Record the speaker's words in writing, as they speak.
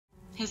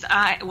His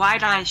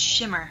wide eyes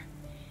shimmer.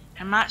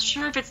 I'm not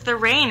sure if it's the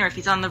rain or if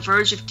he's on the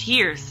verge of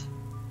tears.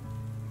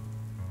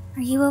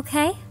 Are you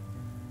okay?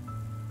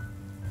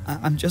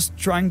 I'm just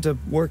trying to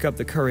work up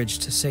the courage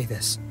to say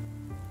this.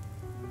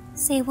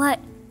 Say what?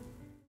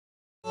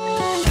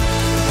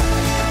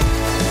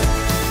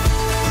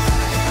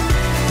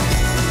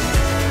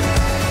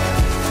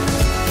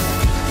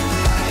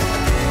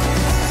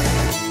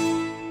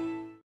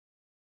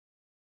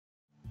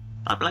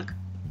 Blug blug.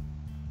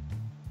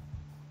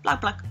 Blug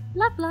blug.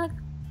 Blug blug.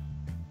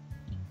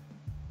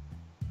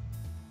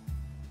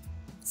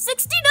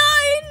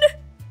 69!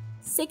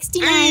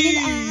 69 in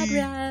ad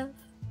rev.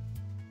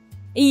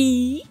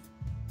 E.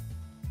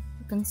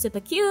 Looking super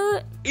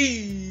cute.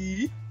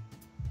 E.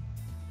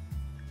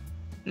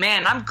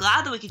 Man, I'm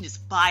glad that we can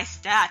just buy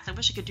stats. I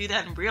wish I could do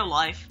that in real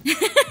life.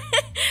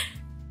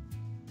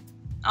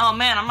 Oh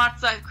man, I'm not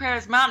so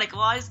charismatic.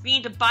 Well, I just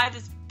need to buy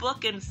this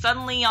book and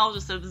suddenly I'll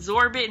just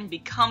absorb it and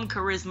become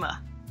charisma.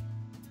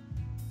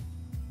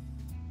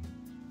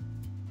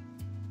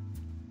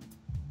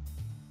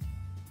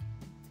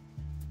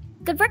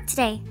 Good work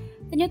today.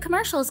 The new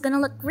commercial is gonna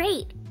look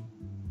great.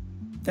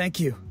 Thank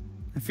you.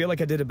 I feel like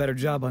I did a better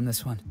job on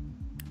this one.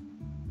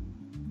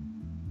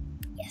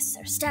 Yes,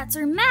 our stats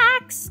are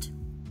maxed.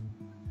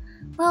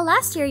 Well,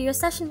 last year your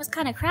session was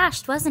kind of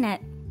crashed, wasn't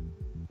it?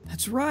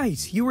 That's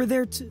right. You were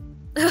there too.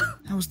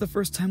 That was the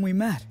first time we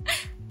met.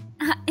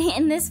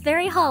 In this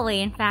very hallway,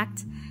 in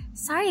fact.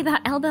 Sorry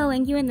about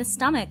elbowing you in the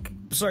stomach.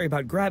 Sorry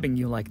about grabbing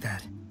you like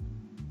that.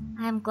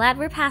 I'm glad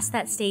we're past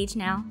that stage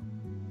now.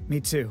 Me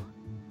too.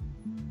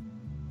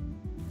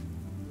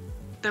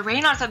 The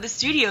rain outside the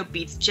studio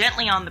beats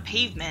gently on the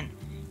pavement,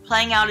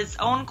 playing out its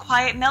own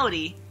quiet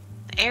melody.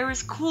 The air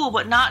is cool,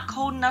 but not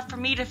cold enough for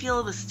me to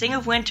feel the sting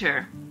of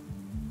winter.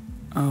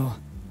 Oh.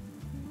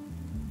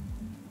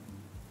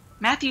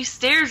 Matthew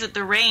stares at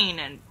the rain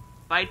and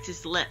bites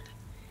his lip.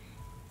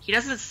 He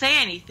doesn't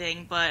say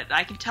anything, but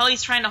I can tell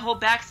he's trying to hold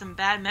back some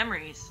bad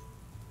memories.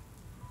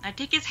 I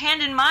take his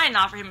hand in mine and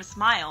offer him a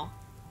smile.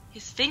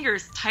 His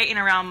fingers tighten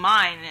around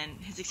mine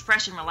and his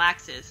expression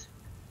relaxes.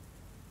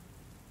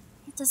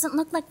 It doesn't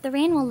look like the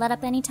rain will let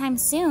up anytime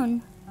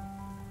soon.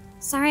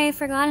 Sorry I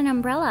forgot an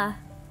umbrella.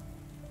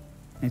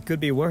 It could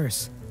be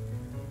worse.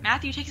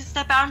 Matthew takes a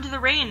step out into the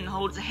rain and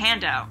holds a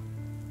hand out.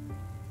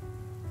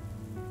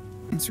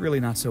 It's really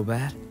not so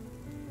bad.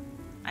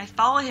 I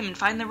follow him and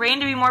find the rain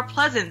to be more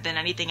pleasant than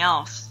anything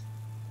else.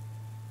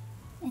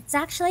 It's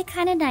actually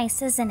kind of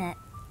nice, isn't it?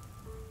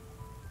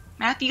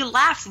 Matthew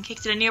laughs and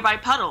kicks at a nearby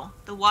puddle.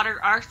 The water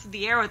arcs through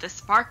the air with a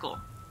sparkle.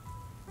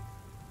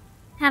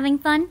 Having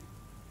fun?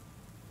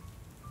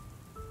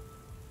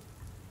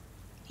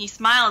 He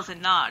smiles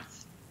and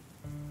nods.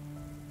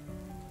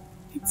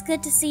 It's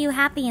good to see you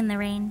happy in the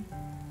rain.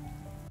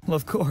 Well,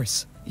 of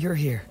course. You're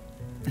here.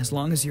 As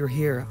long as you're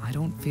here, I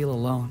don't feel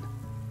alone.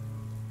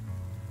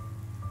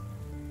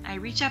 I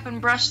reach up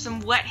and brush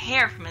some wet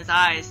hair from his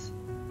eyes.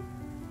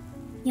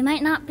 You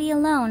might not be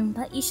alone,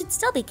 but you should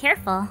still be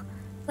careful.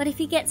 What if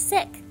you get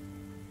sick?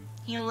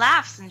 He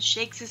laughs and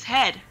shakes his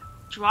head.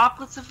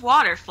 Droplets of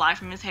water fly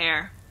from his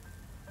hair.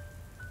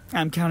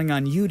 I'm counting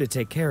on you to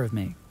take care of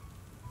me.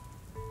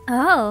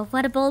 Oh,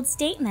 what a bold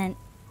statement.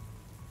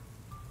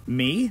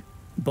 Me?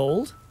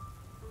 Bold?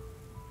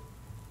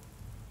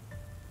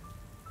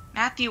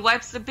 Matthew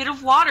wipes a bit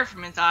of water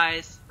from his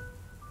eyes.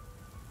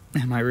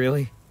 Am I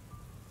really?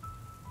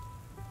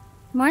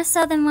 More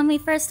so than when we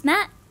first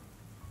met.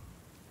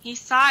 He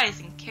sighs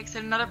and kicks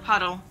at another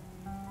puddle.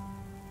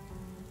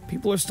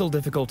 People are still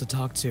difficult to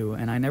talk to,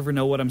 and I never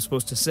know what I'm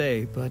supposed to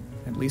say, but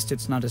at least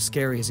it's not as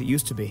scary as it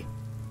used to be.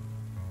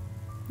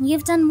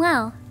 You've done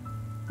well.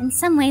 In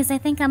some ways, I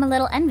think I'm a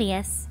little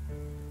envious.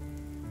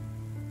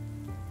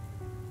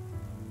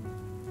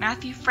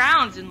 Matthew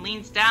frowns and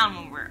leans down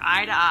when we're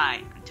eye to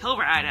eye, until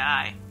we're eye to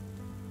eye.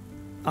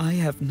 I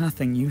have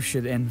nothing you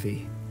should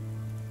envy.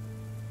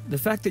 The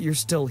fact that you're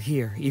still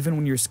here, even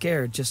when you're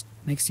scared, just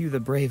makes you the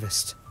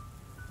bravest.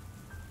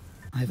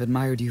 I've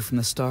admired you from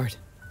the start.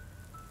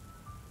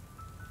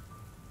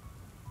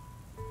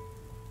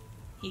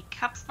 He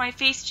cups my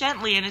face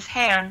gently in his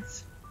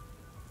hands.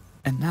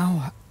 And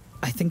now,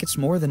 I think it's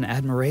more than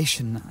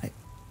admiration.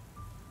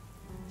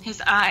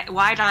 His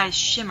wide eyes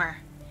shimmer.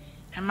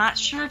 I'm not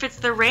sure if it's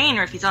the rain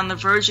or if he's on the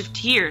verge of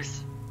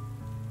tears.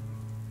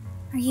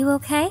 Are you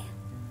okay?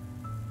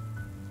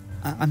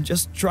 I'm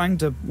just trying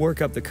to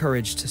work up the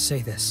courage to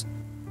say this.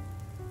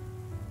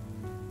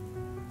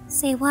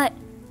 Say what?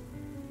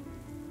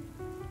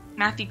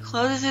 Matthew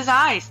closes his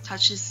eyes,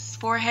 touches his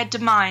forehead to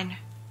mine.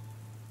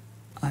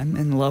 I'm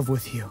in love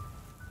with you.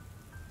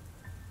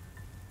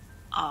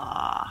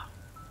 Ah.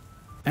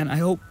 And I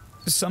hope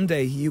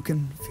someday you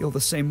can feel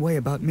the same way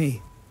about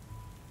me.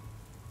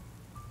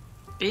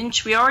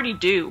 Binch, we already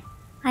do.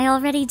 I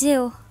already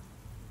do.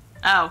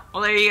 Oh,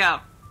 well there you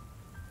go.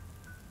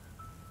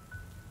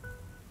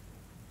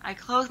 I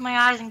close my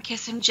eyes and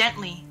kiss him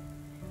gently.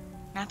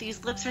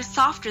 Matthew's lips are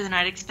softer than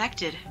I'd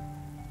expected.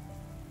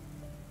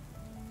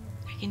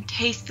 I can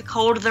taste the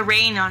cold of the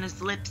rain on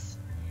his lips,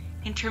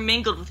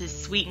 intermingled with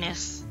his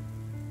sweetness.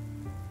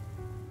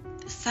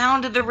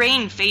 sound of the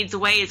rain fades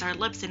away as our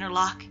lips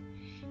interlock,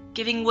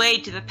 giving way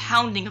to the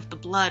pounding of the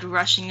blood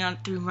rushing on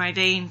through my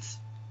veins.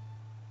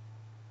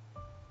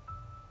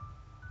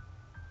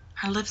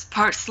 Our lips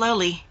part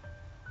slowly,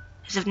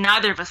 as if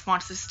neither of us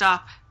wants to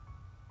stop.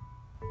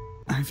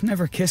 I've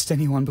never kissed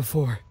anyone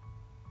before.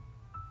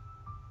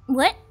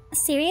 What?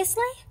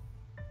 Seriously?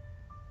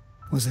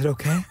 Was it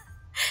okay?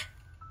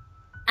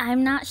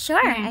 I'm not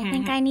sure. I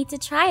think I need to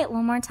try it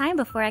one more time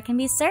before I can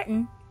be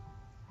certain.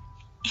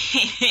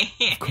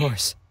 Of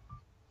course.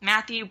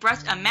 Matt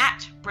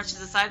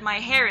brushes aside my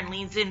hair and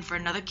leans in for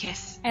another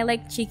kiss. I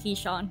like cheeky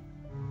Sean.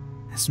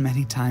 As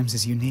many times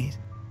as you need.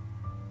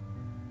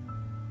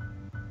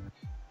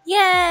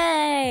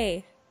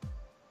 Yay!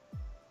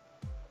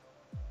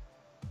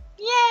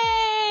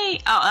 Yay!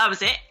 Oh, that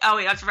was it? Oh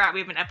wait, I forgot we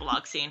have an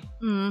epilogue scene.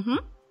 Mm-hmm.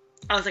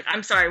 I was like,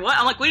 I'm sorry, what?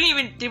 I'm like,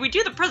 did we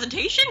do the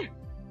presentation?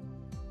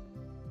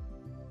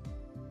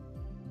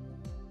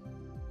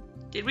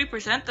 Did we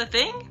present the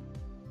thing?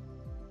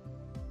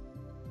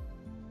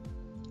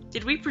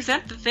 Did we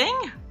present the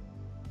thing?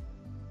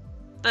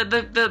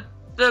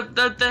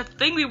 The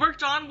thing we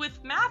worked on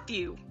with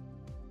Matthew.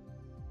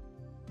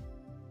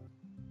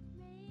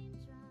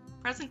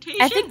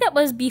 Presentation? I think that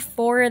was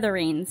before the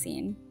rain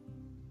scene.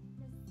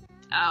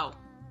 Oh.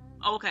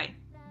 Okay.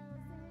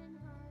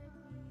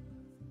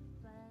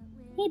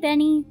 Hey,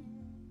 Benny.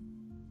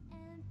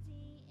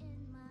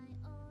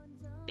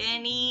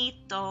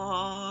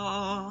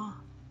 Benito.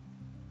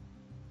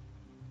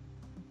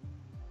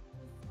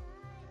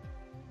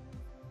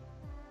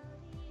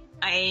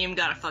 I ain't even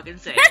gotta fucking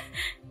say it.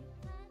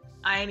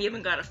 I ain't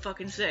even gotta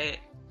fucking say it.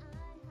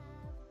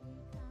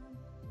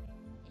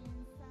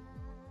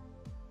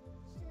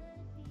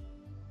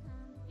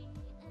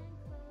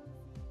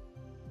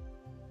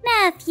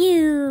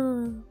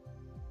 Matthew!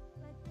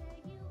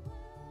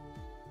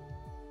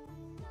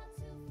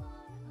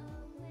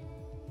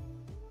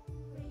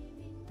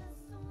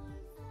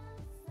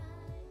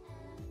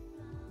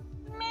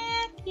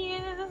 Matthew.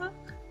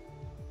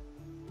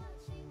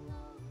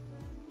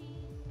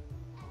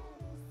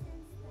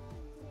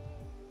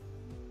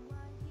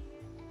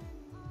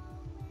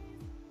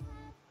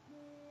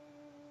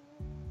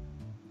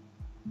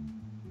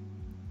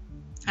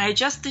 I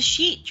adjust the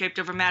sheet draped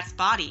over Matt's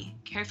body,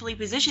 carefully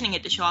positioning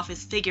it to show off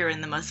his figure in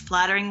the most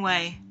flattering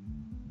way.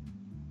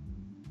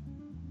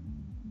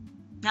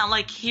 Not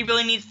like he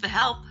really needs the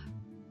help.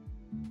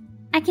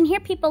 I can hear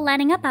people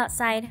lining up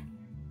outside.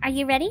 Are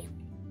you ready?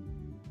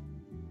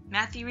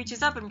 Matthew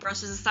reaches up and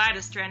brushes aside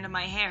a strand of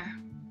my hair.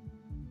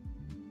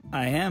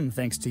 I am,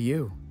 thanks to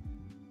you.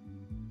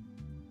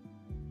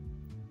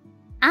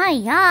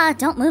 Yeah,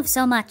 don't move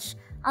so much.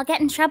 I'll get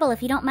in trouble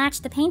if you don't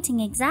match the painting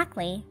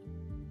exactly.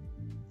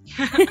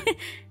 I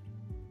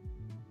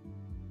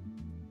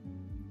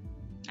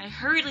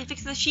hurriedly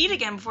fix the sheet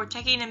again before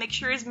checking to make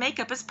sure his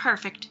makeup is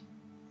perfect.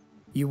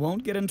 You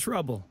won't get in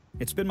trouble.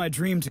 It's been my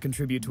dream to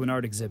contribute to an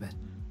art exhibit.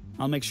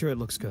 I'll make sure it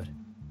looks good.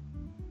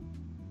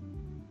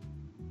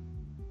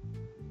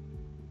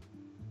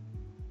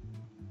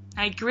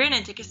 I grin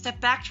and take a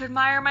step back to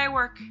admire my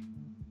work.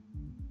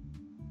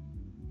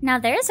 Now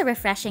there's a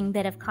refreshing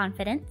bit of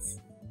confidence.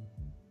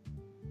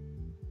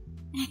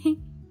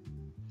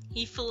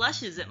 He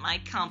flushes at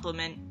my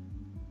compliment.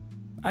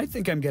 I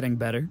think I'm getting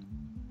better.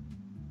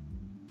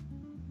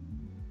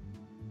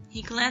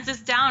 He glances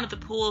down at the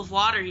pool of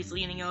water he's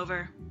leaning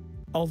over.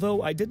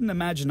 Although I didn't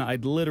imagine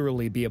I'd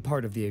literally be a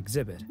part of the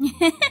exhibit.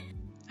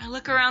 I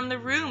look around the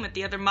room at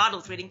the other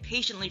models waiting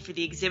patiently for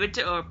the exhibit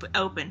to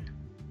open.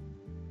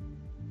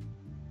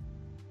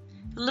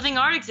 The living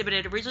art exhibit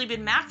had originally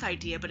been Matt's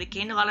idea, but it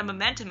gained a lot of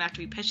momentum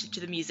after we pitched it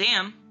to the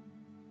museum.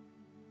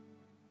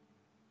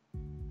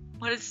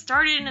 What had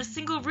started in a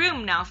single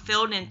room now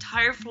filled an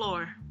entire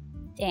floor.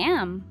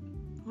 Damn.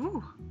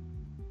 Ooh.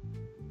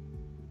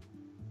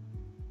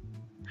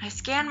 I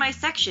scan my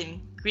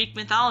section, Greek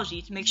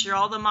mythology, to make sure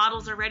all the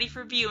models are ready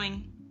for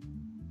viewing.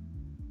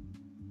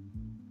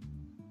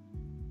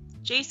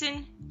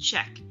 Jason,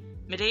 check.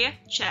 Medea,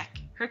 check.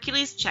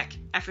 Hercules, check.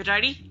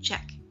 Aphrodite,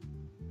 check.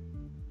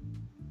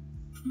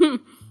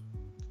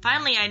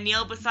 Finally, I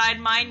kneel beside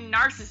my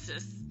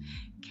Narcissus,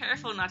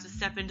 careful not to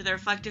step into the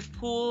reflective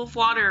pool of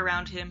water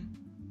around him.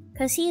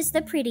 'Cause he's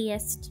the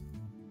prettiest.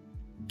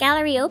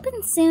 Gallery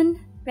opens soon.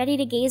 Ready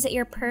to gaze at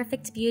your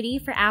perfect beauty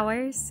for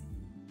hours?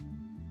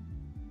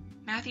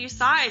 Matthew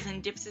sighs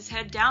and dips his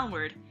head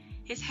downward.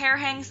 His hair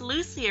hangs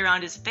loosely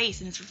around his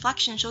face and his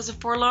reflection shows a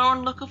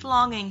forlorn look of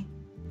longing.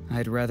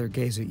 I'd rather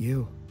gaze at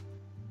you.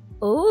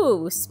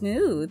 Oh,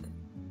 smooth.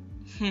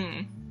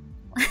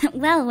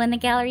 Well, when the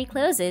gallery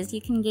closes,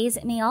 you can gaze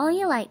at me all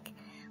you like.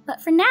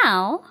 But for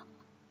now...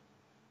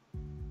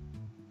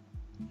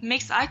 He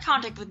makes eye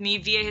contact with me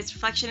via his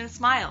reflection and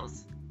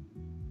smiles.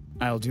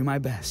 I'll do my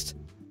best.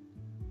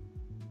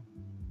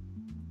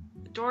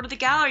 The door to the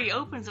gallery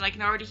opens and I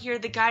can already hear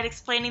the guide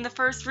explaining the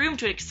first room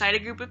to an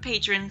excited group of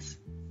patrons.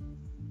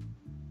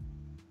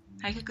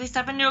 I quickly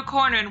step into a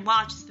corner and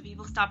watch as the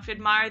people stop to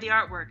admire the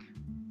artwork.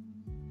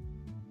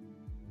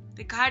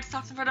 The guide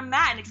stops in front of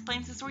Matt and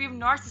explains the story of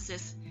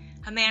Narcissus,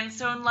 A man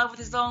so in love with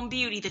his own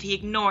beauty that he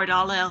ignored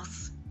all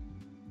else.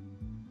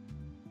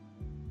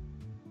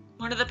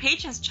 One of the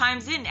patrons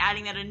chimes in,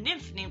 adding that a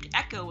nymph named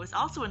Echo was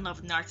also in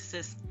love with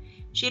Narcissus.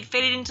 She had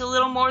faded into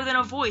little more than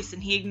a voice,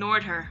 and he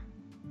ignored her.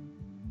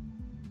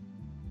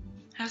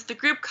 As the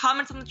group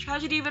comments on the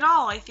tragedy of it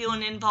all, I feel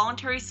an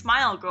involuntary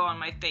smile grow on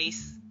my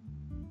face.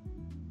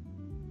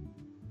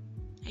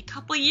 A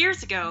couple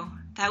years ago,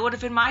 that would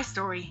have been my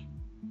story.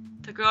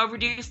 The girl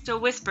reduced to a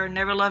whisper,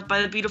 never loved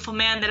by the beautiful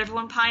man that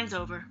everyone pines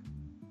over.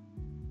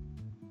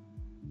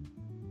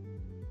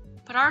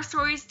 But our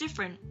story is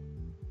different.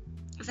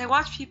 As I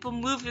watch people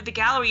move through the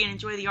gallery and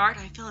enjoy the art,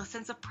 I feel a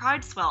sense of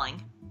pride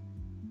swelling.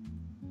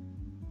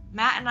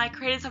 Matt and I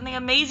created something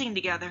amazing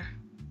together.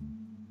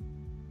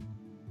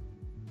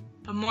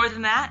 But more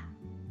than that,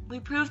 we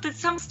proved that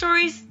some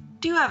stories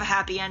do have a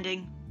happy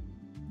ending.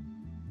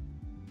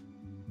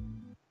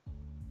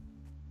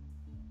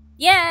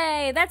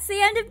 Yay! That's the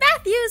end of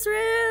Matthew's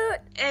route!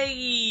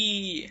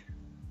 Hey!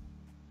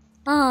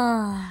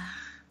 Ah.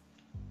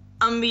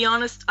 I'm gonna be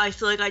honest, I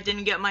feel like I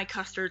didn't get my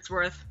custard's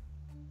worth.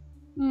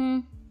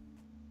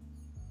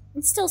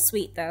 It's still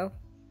sweet, though.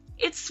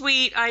 It's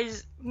sweet.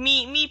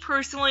 Me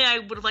personally, I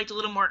would have liked a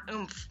little more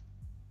oomph.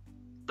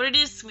 But it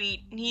is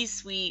sweet, and he's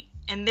sweet,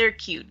 and they're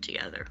cute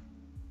together.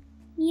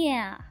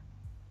 Yeah.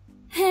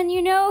 And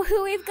you know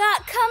who we've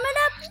got coming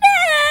up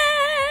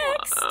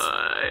next?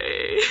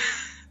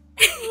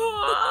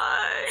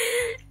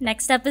 Why?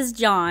 Next up is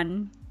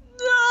John.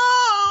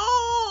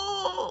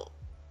 No!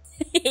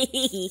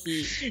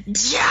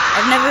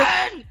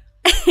 John!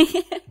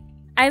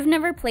 I've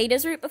never played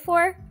as Root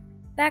before.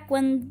 Back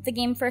when the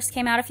game first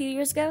came out a few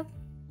years ago.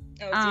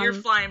 Oh, so you're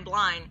flying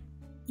blind.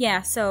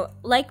 Yeah, so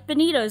like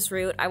Benito's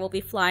Root, I will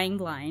be flying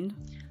blind.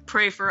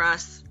 Pray for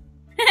us.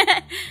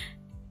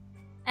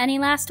 Any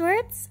last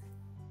words?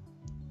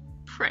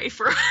 Pray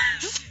for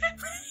us.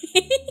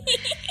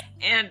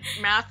 And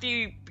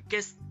Matthew,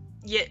 just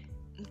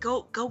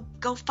go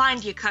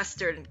find your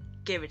custard and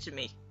give it to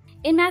me.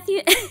 In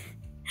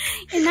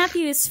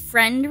Matthew's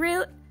friend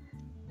Root,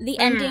 the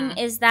ending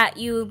is that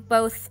you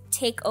both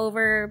take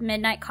over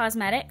Midnight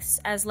Cosmetics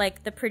as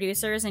like the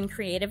producers and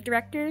creative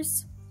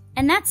directors.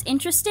 And that's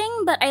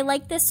interesting, but I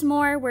like this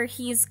more where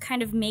he's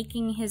kind of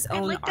making his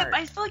own art.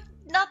 I feel like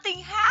nothing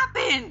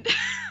happened.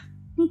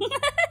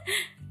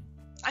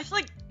 I feel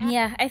like...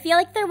 Yeah, I feel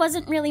like there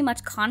wasn't really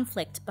much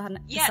conflict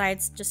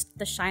besides just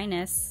the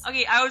shyness.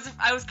 Okay, I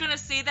was gonna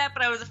say that,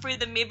 but I was afraid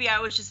that maybe I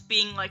was just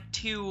being like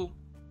too...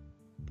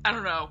 I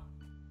don't know.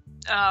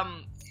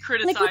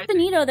 Criticized. Like with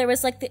Benito, there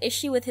was like the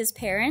issue with his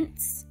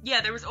parents.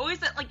 Yeah, there was always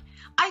that, like,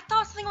 I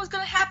thought something was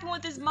gonna happen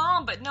with his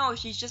mom, but no,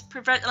 she's just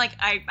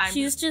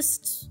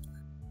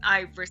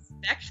I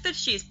respect that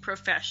she's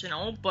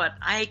professional, but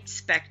I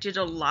expected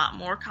a lot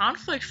more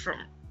conflict from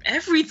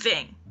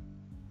everything.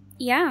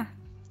 Yeah.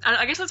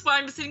 I guess that's why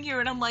I'm sitting here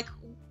and I'm like,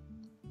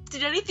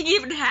 did anything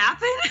even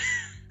happen?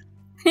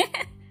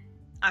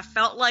 I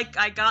felt like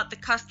I got the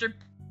custard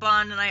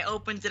bun and I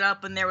opened it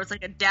up and there was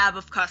like a dab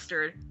of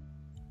custard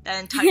that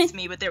enticed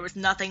me, but there was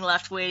nothing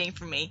left waiting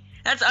for me.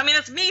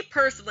 That's me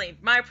personally,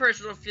 my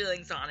personal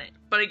feelings on it.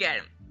 But again,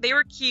 they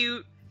were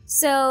cute.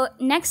 So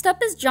next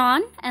up is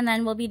John, and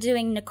then we'll be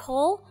doing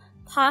Nicole,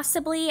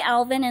 possibly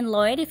Alvin and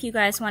Lloyd if you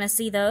guys want to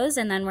see those,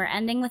 and then we're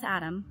ending with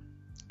Adam.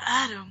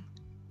 Adam.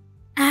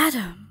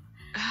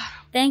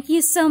 Thank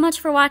you so much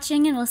for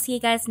watching, and we'll see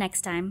you guys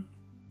next time.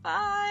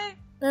 Bye.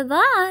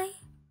 Bye-bye.